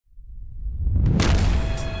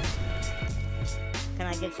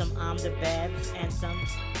get some Bevs and some...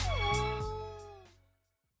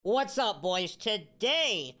 What's up, boys?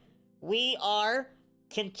 Today, we are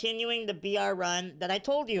continuing the BR run that I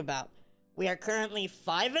told you about. We are currently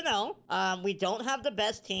 5-0. We don't have the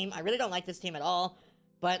best team. I really don't like this team at all.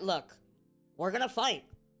 But look, we're gonna fight.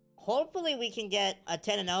 Hopefully we can get a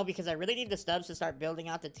 10-0 because I really need the stubs to start building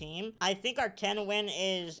out the team. I think our 10 win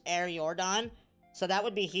is Air Jordan, so that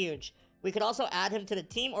would be huge. We could also add him to the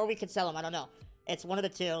team, or we could sell him. I don't know. It's one of the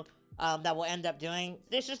two that we'll end up doing.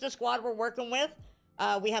 This is the squad we're working with.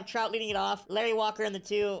 We have Trout leading it off, Larry Walker in the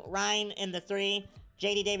 2, Ryan in the 3,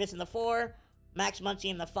 JD Davis in the 4, Max Muncy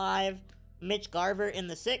in the 5, Mitch Garver in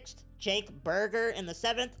the 6th, Jake Berger in the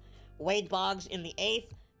 7th, Wade Boggs in the 8th,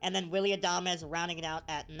 and then Willie Adames rounding it out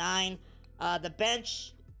at 9. The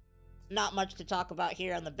bench, not much to talk about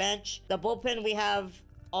here on the bench. The bullpen, we have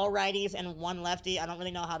all righties and 1 lefty. I don't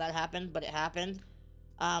really know how that happened, but it happened.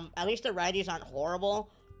 At least the righties aren't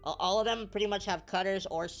horrible. All of them pretty much have cutters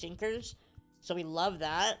or sinkers, so we love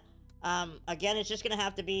that. Again, it's just going to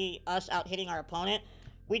have to be us out hitting our opponent.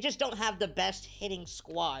 We just don't have the best hitting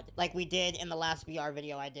squad like we did in the last VR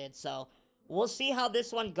video I did, so we'll see how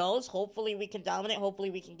this one goes. Hopefully we can dominate.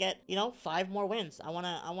 Hopefully we can get, you know, 5 more wins. I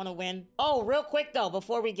wanna win. Oh, real quick though,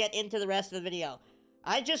 before we get into the rest of the video,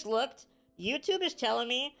 I just looked. YouTube is telling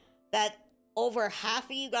me that over half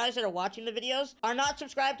of you guys that are watching the videos are not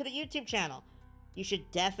subscribed to the YouTube channel. You should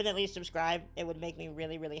definitely subscribe. It would make me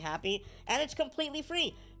really, really happy. And it's completely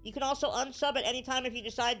free. You can also unsub at any time if you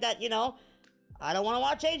decide that, you know, I don't want to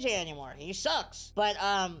watch AJ anymore. He sucks. But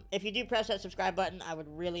if you do press that subscribe button, I would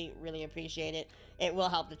really, really appreciate it. It will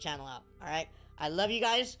help the channel out. All right? I love you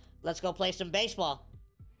guys. Let's go play some baseball.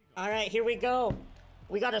 All right, here we go.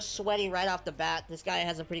 We got a sweaty right off the bat. This guy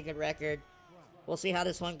has a pretty good record. We'll see how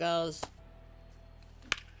this one goes.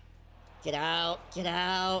 Get out. Get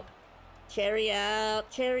out. Carry out.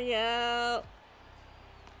 Carry out.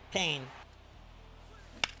 Pain.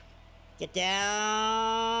 Get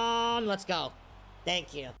down. Let's go.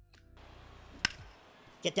 Thank you.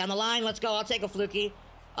 Get down the line. Let's go. I'll take a fluky.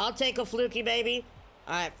 I'll take a fluky, baby.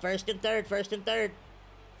 All right, first and third. First and third.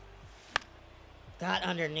 Got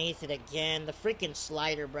underneath it again. The freaking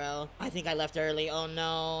slider, bro. I think I left early. Oh,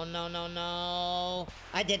 no. No, no, no.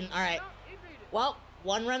 I didn't. All right. Well,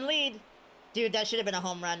 1-run lead. Dude, that should have been a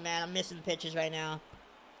home run, man. I'm missing pitches right now.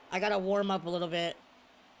 I got to warm up a little bit.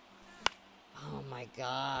 Oh, my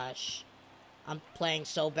gosh. I'm playing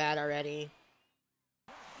so bad already.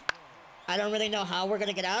 I don't really know how we're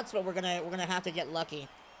gonna get outs, but we're gonna have to get lucky.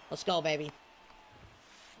 Let's go, baby.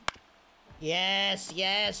 Yes,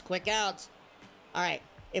 yes, quick outs. All right,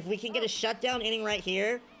 if we can get a shutdown inning right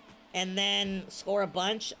here, and then score a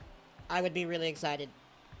bunch, I would be really excited.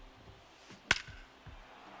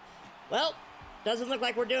 Well, doesn't look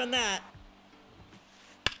like we're doing that.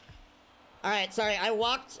 All right, sorry, I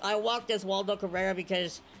walked as Waldo Cabrera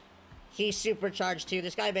because he's supercharged too.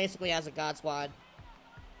 This guy basically has a god squad.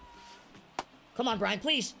 Come on, Brian,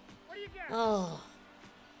 please. What do you got? Oh.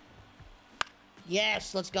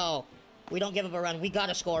 Yes, let's go. We don't give up a run. We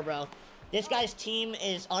gotta score, bro. This guy's team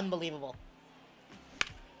is unbelievable.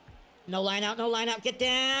 No line out, no line out. Get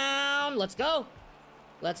down. Let's go.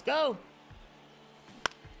 Let's go.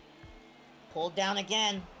 Pulled down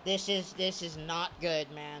again. This is not good,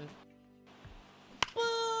 man. Boom!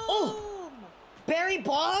 Oh! Barry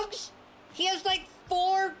Boggs? He has like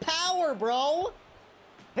 4 power, bro.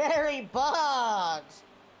 Barry Boggs.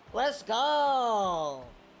 Let's go.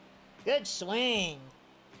 Good swing.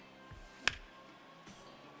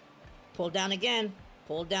 Pulled down again.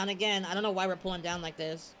 Pulled down again. I don't know why we're pulling down like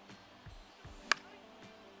this.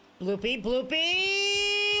 Bloopy,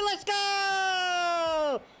 bloopy. Let's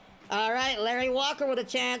go. All right, Larry Walker with a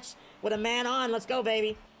chance. With a man on. Let's go,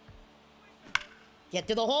 baby. Get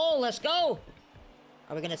to the hole. Let's go.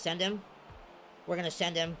 Are we going to send him? We're going to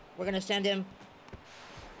send him. We're going to send him.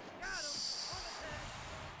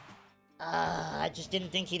 I just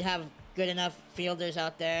didn't think he'd have good enough fielders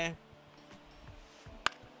out there.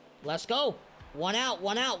 Let's go. 1 out,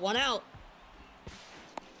 1 out, 1 out.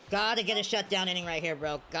 Gotta get a shutdown inning right here,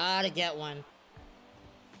 bro. Gotta get one.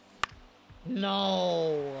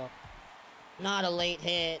 No. Not a late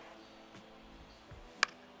hit.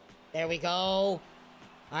 There we go. All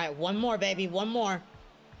right, 1 more, baby. 1 more.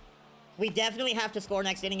 We definitely have to score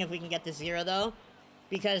next inning if we can get to 0, though,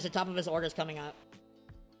 because the top of his order is coming up.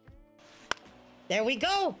 There we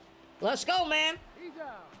go. Let's go, man.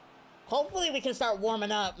 Hopefully we can start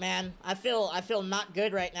warming up, man. I feel not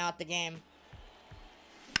good right now at the game.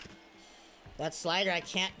 That slider, I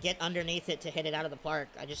can't get underneath it to hit it out of the park.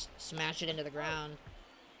 I just smash it into the ground.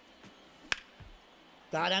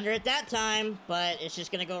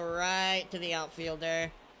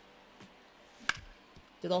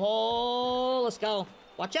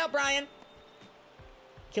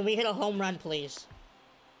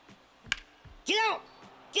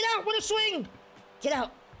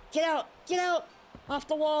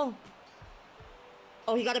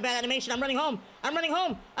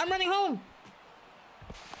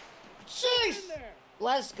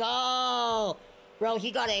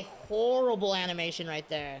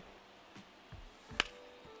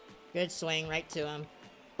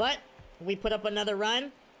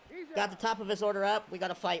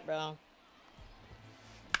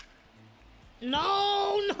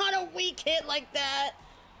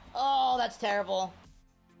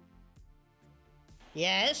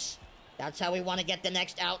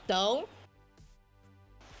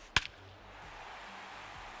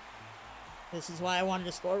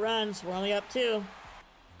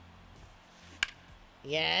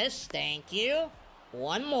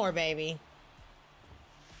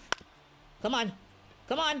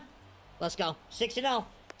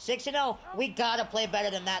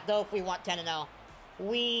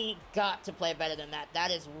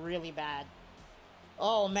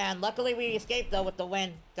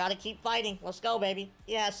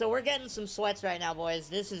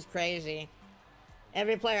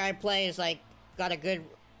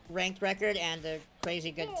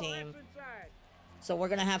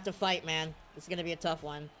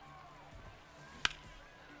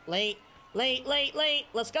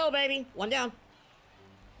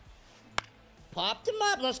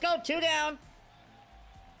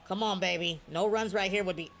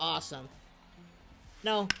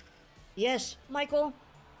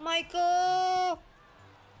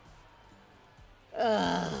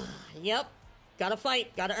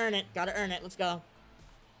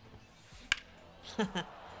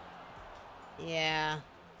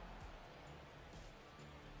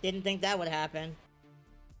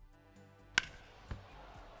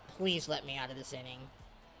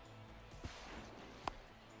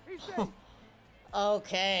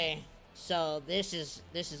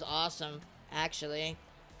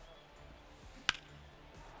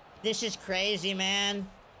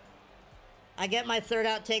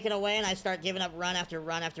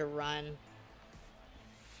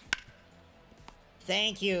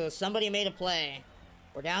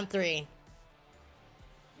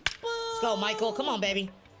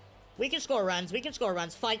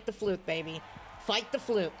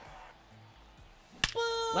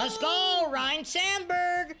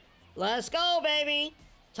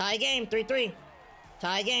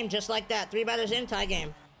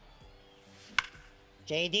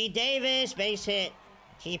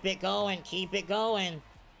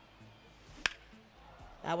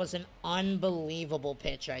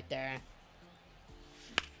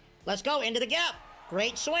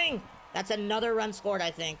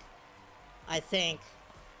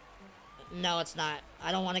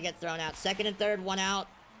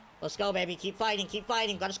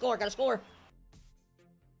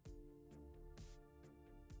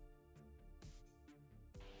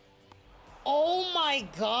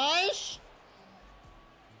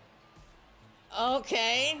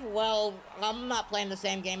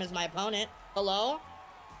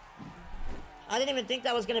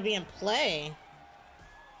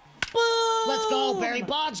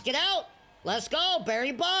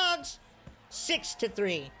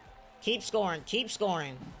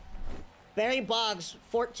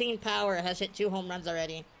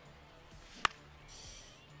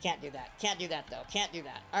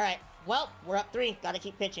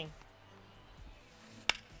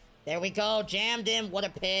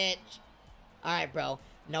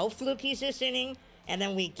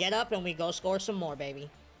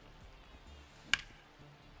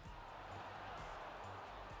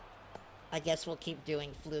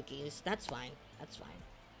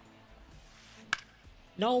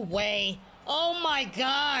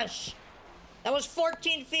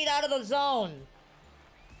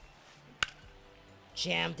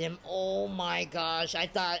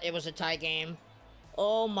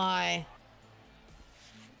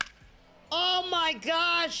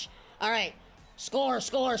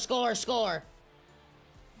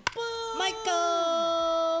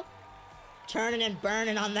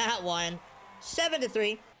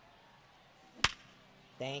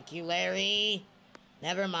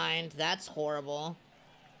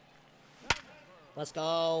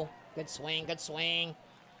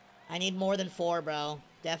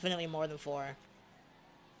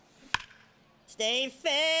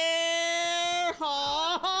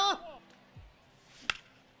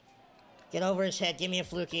 Get over his head. Give me a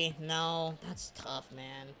fluky. No, that's tough,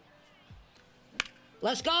 man.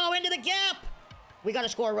 Let's go into the gap. We gotta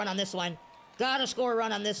score a run on this one. Gotta score a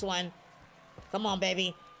run on this one. Come on,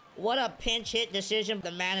 baby. What a pinch hit decision.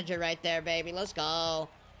 The manager right there, baby. Let's go.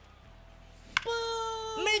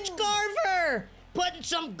 Boom. Mitch Garver! Putting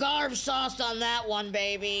some Garv sauce on that one,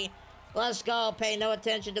 baby. Let's go. Pay no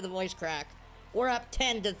attention to the voice crack. We're up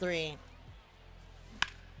 10-3.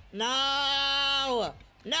 No!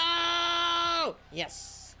 No!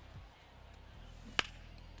 Yes.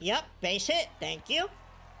 Yep, base hit. Thank you.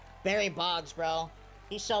 Barry Boggs, bro.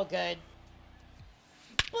 He's so good.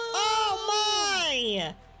 Boom. Oh,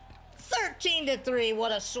 my! 13-3.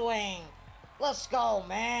 What a swing. Let's go,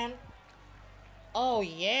 man. Oh,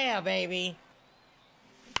 yeah, baby.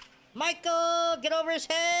 Michael, get over his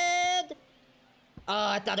head. Oh,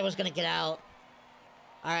 I thought it was going to get out.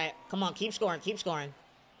 All right, come on. Keep scoring. Keep scoring.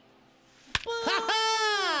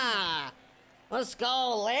 Ha-ha! Let's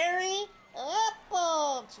go, Larry.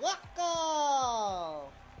 Let's go.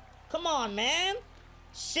 Come on, man.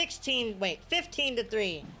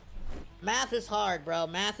 15-3. Math is hard, bro.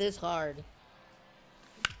 Math is hard.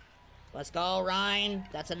 Let's go, Ryan.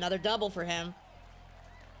 That's another double for him.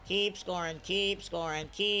 Keep scoring, keep scoring,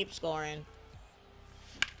 keep scoring.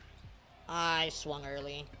 I swung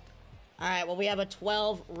early. Alright, well, we have a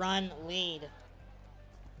 12-run lead.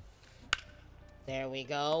 There we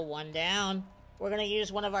go, one down. We're going to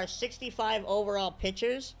use one of our 65 overall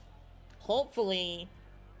pitchers. Hopefully,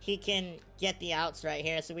 he can get the outs right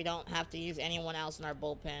here so we don't have to use anyone else in our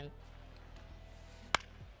bullpen.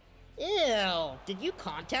 Ew, did you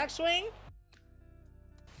contact swing?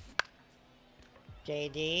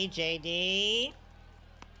 JD.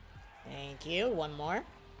 Thank you. One more.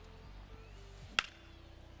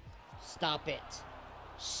 Stop it.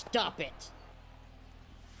 Stop it.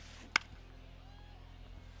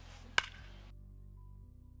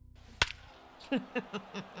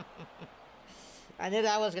 I knew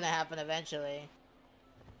that was going to happen eventually.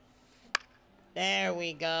 There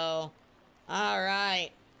we go. All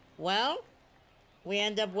right. Well, we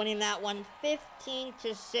end up winning that one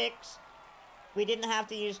 15-6. We didn't have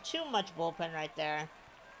to use too much bullpen right there.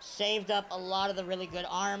 Saved up a lot of the really good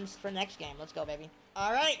arms for next game. Let's go, baby.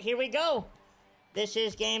 All right, here we go. This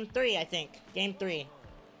is game 3, I think. Game 3.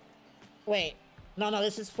 Wait. No,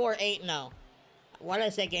 this is 4-8. No. Why did I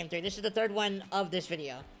say game 3? This is the third one of this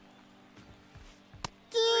video.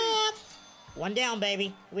 One down,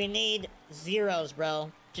 baby. We need zeros, bro.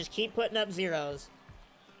 Just keep putting up zeros.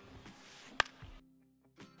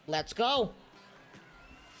 Let's go.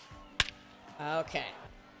 Okay.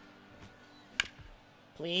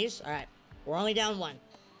 Please? Alright. We're only down 1.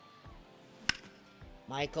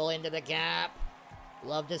 Michael into the gap.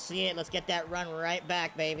 Love to see it. Let's get that run right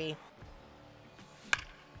back, baby.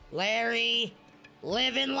 Larry.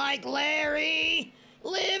 Living like Larry.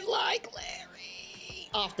 Live like Larry.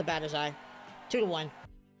 Off the batter's eye. 2-1.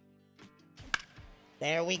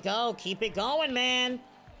 There we go. Keep it going, man.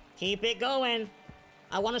 Keep it going.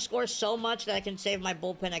 I want to score so much that I can save my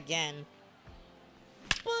bullpen again.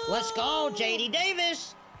 Let's go, JD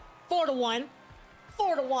Davis. 4-1.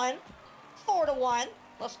 4-1. 4-1.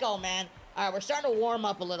 Let's go, man. All right, we're starting to warm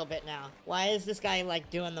up a little bit now. Why is this guy,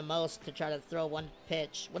 like, doing the most to try to throw one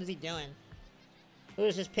pitch? What is he doing? Who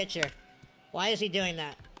is this pitcher? Why is he doing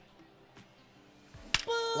that?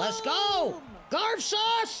 Let's go! Garv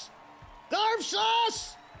sauce! Garv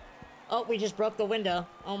sauce! Oh, we just broke the window.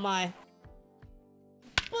 Oh, my.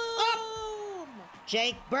 Up!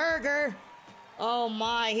 Jake Burger. Oh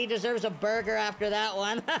my, he deserves a burger after that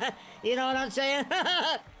one. You know what I'm saying?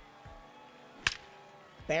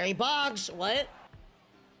 Barry Boggs, what?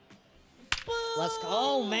 Let's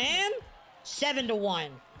go, man. 7-1.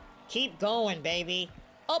 Keep going, baby.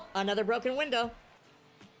 Oh, another broken window.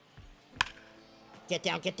 Get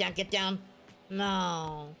down, get down, get down. No.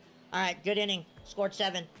 All right, good inning. Scored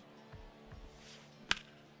 7.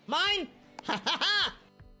 Mine! Ha ha ha!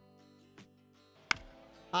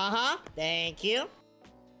 Uh-huh. Thank you.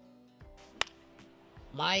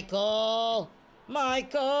 Michael!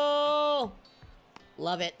 Michael!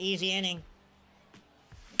 Love it. Easy inning.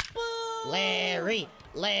 Larry!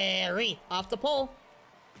 Larry! Off the pole.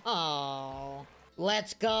 Oh.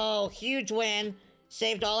 Let's go. Huge win.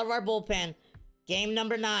 Saved all of our bullpen. Game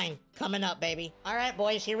number 9. Coming up, baby. All right,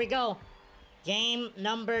 boys. Here we go. Game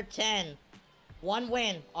number 10. 1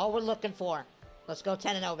 win. All we're looking for. Let's go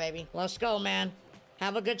 10-0, baby. Let's go, man.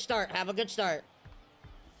 Have a good start. Have a good start.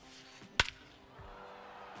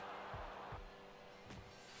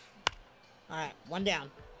 All right. 1 down.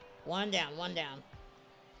 1 down. 1 down.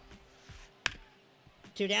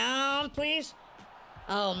 2 down, please.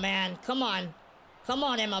 Oh, man. Come on. Come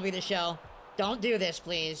on, MLB The Show. Don't do this,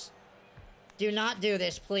 please. Do not do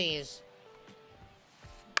this, please.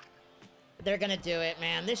 They're gonna do it,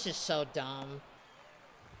 man. This is so dumb.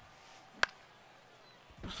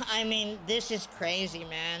 I mean, this is crazy,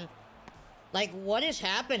 man. Like, what is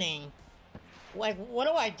happening? Like, what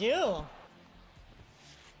do I do?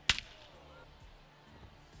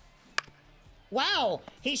 Wow,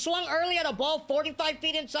 he swung early at a ball 45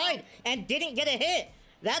 feet inside and didn't get a hit.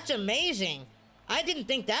 That's amazing. I didn't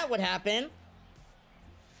think that would happen.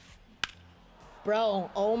 Bro,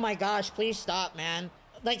 oh my gosh, please stop, man.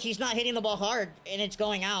 Like, he's not hitting the ball hard and it's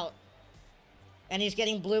going out. And he's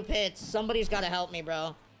getting blue pits. Somebody's got to help me,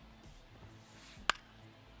 bro.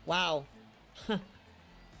 Wow.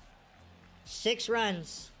 6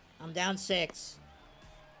 runs. I'm down 6.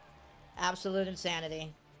 Absolute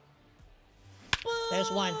insanity.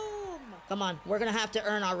 There's 1. Come on. We're going to have to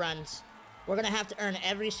earn our runs. We're going to have to earn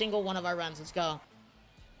every single one of our runs. Let's go.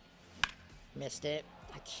 Missed it.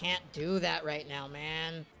 I can't do that right now,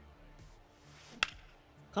 man.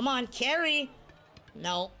 Come on, carry.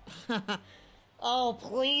 No. Oh,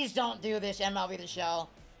 please don't do this, MLB The Show.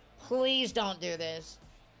 Please don't do this.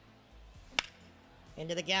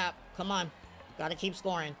 Into the gap. Come on. Gotta keep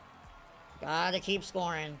scoring. Gotta keep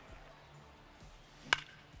scoring.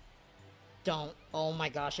 Don't. Oh my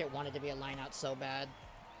gosh, it wanted to be a line out so bad.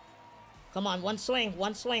 Come on, one swing,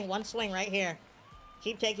 one swing, one swing right here.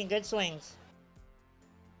 Keep taking good swings.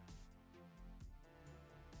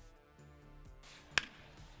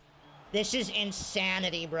 This is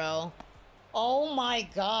insanity, bro. Oh my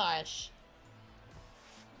gosh.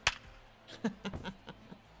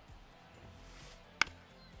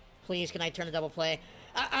 Please, can I turn a double play?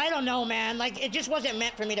 I don't know, man. Like, it just wasn't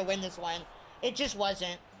meant for me to win this one. It just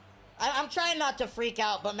wasn't. I'm trying not to freak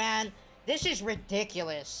out, but man, this is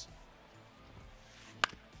ridiculous.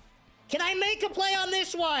 Can I make a play on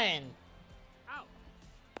this one? Out.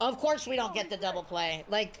 Of course we don't get the double play.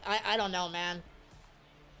 Like, I don't know, man.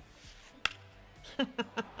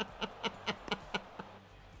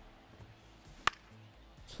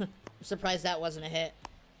 I'm surprised that wasn't a hit.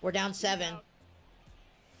 We're down 7.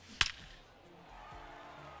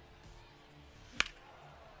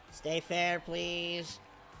 Stay fair, please.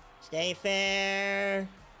 Stay fair.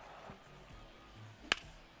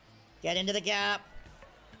 Get into the gap.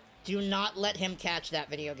 Do not let him catch that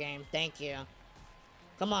video game. Thank you.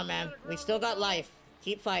 Come on, man. We still got life.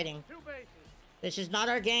 Keep fighting. 2 bases. This is not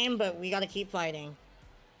our game, but we gotta keep fighting.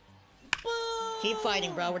 Keep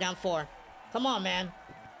fighting, bro. We're down 4. Come on, man.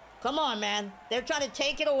 Come on, man. They're trying to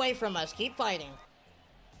take it away from us. Keep fighting.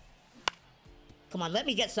 Come on, let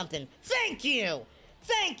me get something. Thank you!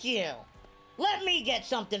 Thank you! Let me get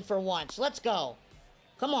something for once. Let's go.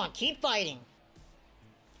 Come on, keep fighting.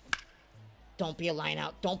 Don't be a line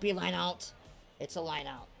out. Don't be a line out. It's a line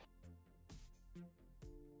out.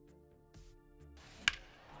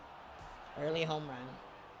 Early home run.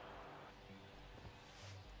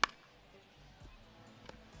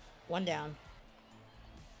 1 down.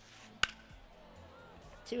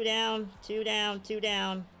 2 down, 2 down, 2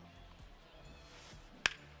 down.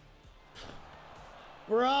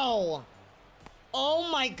 Bro! Oh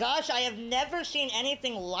my gosh, I have never seen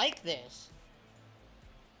anything like this.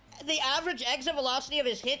 The average exit velocity of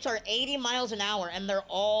his hits are 80 miles an hour, and they're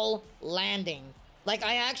all landing. Like,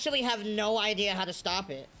 I actually have no idea how to stop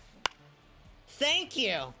it. Thank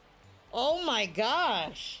you. Oh my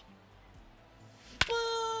gosh.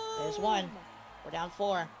 There's 1. We're down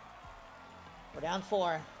 4. We're down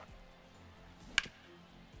 4.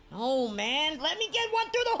 Oh, man. Let me get one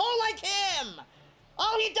through the hole like him.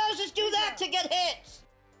 All he does is do that to get hits.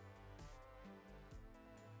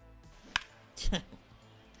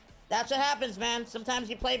 That's what happens, man. Sometimes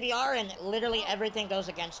you play VR and literally everything goes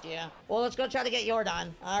against you. Well, let's go try to get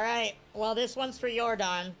Yordan. All right. Well, this one's for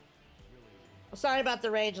Yordan. Sorry about the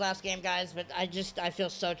rage last game, guys, but I feel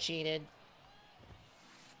so cheated.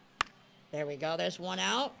 There we go. There's 1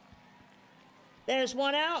 out. There's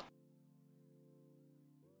 1 out.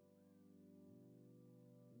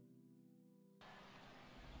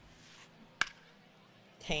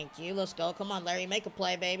 Thank you. Let's go. Come on, Larry. Make a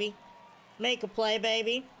play, baby. Make a play,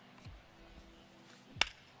 baby.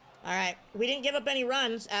 All right. We didn't give up any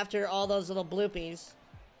runs after all those little bloopies.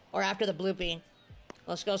 Or after the bloopy.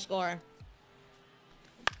 Let's go score.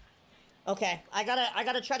 Okay. I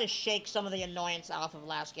gotta try to shake some of the annoyance off of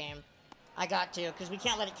last game. I got to, because we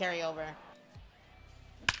can't let it carry over.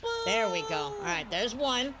 There we go. All right. There's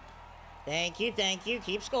 1. Thank you. Thank you.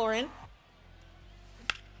 Keep scoring.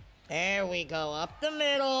 There we go. Up the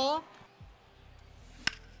middle.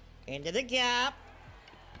 Into the gap.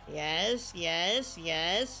 Yes, yes,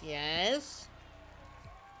 yes, yes.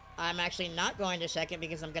 I'm actually not going to second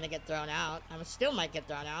because I'm going to get thrown out. I still might get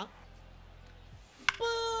thrown out.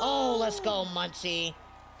 Oh, let's go, Muncie.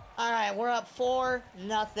 All right, we're up 4-0.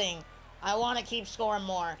 I want to keep scoring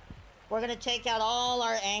more. We're going to take out all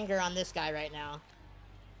our anger on this guy right now.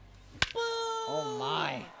 Oh,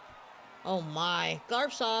 my. Oh, my.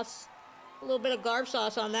 Garb sauce. A little bit of garb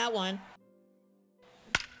sauce on that one.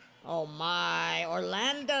 Oh, my.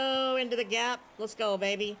 Orlando into the gap. Let's go,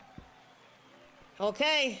 baby.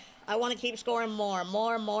 Okay. I want to keep scoring more.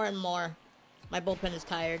 More, and more. My bullpen is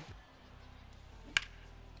tired.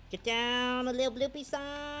 Get down, a little bloopy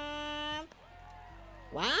son.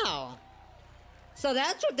 Wow. So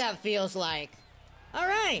that's what that feels like. All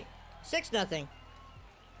right. 6-0.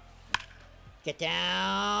 Get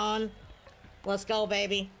down. Let's go,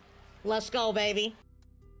 baby. Let's go, baby.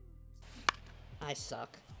 I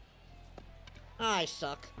suck. I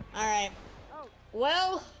suck. All right.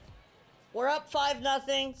 Well, we're up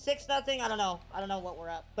 5-0, 6-0. I don't know. I don't know what we're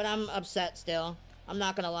up, but I'm upset still. I'm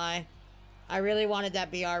not gonna lie. I really wanted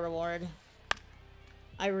that BR reward.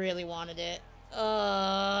 I really wanted it.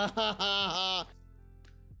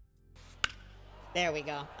 There we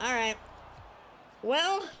go. All right.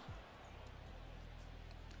 Well,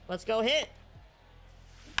 let's go hit.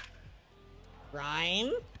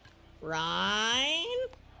 Ryan.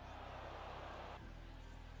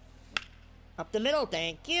 Up the middle,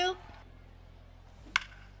 thank you.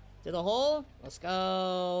 To the hole. Let's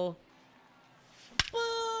go.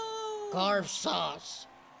 Garb sauce.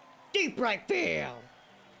 Deep right field.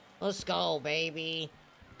 Let's go, baby.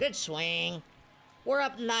 Good swing. We're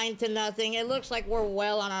up 9-0. It looks like we're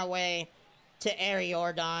well on our way to Air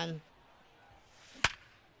Jordan.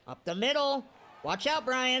 Up the middle. Watch out,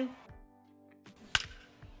 Brian.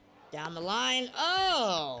 Down the line.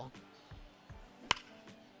 Oh!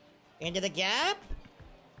 Into the gap.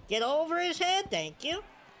 Get over his head. Thank you.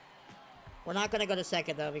 We're not going to go to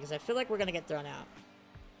second, though, because I feel like we're going to get thrown out.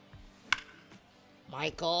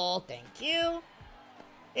 Michael, thank you.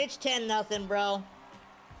 It's 10-0, bro.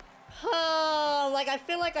 Oh, like, I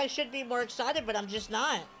feel like I should be more excited, but I'm just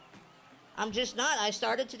not. I'm just not. I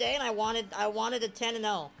started today, and I wanted a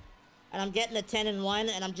 10-0. And I'm getting a 10-1,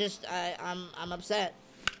 and I'm just, I'm upset.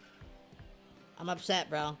 I'm upset,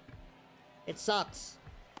 bro. It sucks.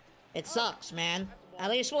 It sucks, man. At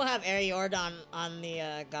least we'll have Air Jordan on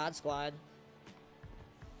the God Squad.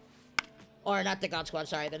 Or not the God Squad,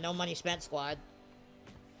 sorry. The No Money Spent Squad.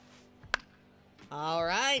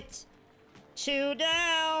 Alright. 2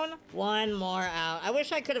 down. 1 more out. I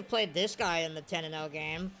wish I could have played this guy in the 10-0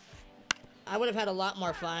 game. I would have had a lot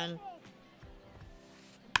more fun.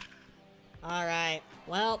 Alright.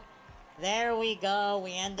 Well, there we go.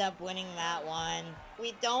 We end up winning that one.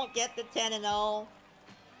 We don't get the 10-0.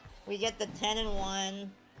 We get the 10-1.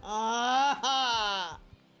 Ah!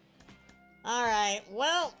 Alright,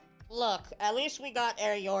 well, look, at least we got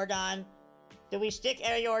Air Jordan. Do we stick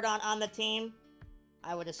Air Jordan on the team?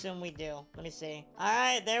 I would assume we do. Let me see.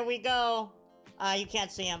 Alright, there we go. You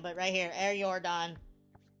can't see him, but right here, Air Jordan.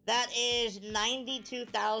 That is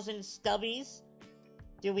 92,000 stubbies.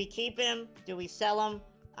 Do we keep him? Do we sell him?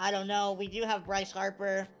 I don't know. We do have Bryce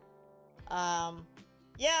Harper.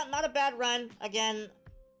 Yeah, not a bad run. Again,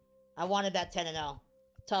 I wanted that 10-0.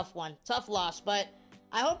 Tough one. Tough loss, but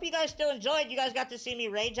I hope you guys still enjoyed. You guys got to see me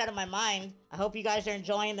rage out of my mind. I hope you guys are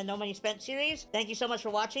enjoying the No Money Spent series. Thank you so much for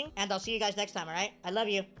watching, and I'll see you guys next time, alright? I love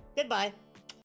you. Goodbye.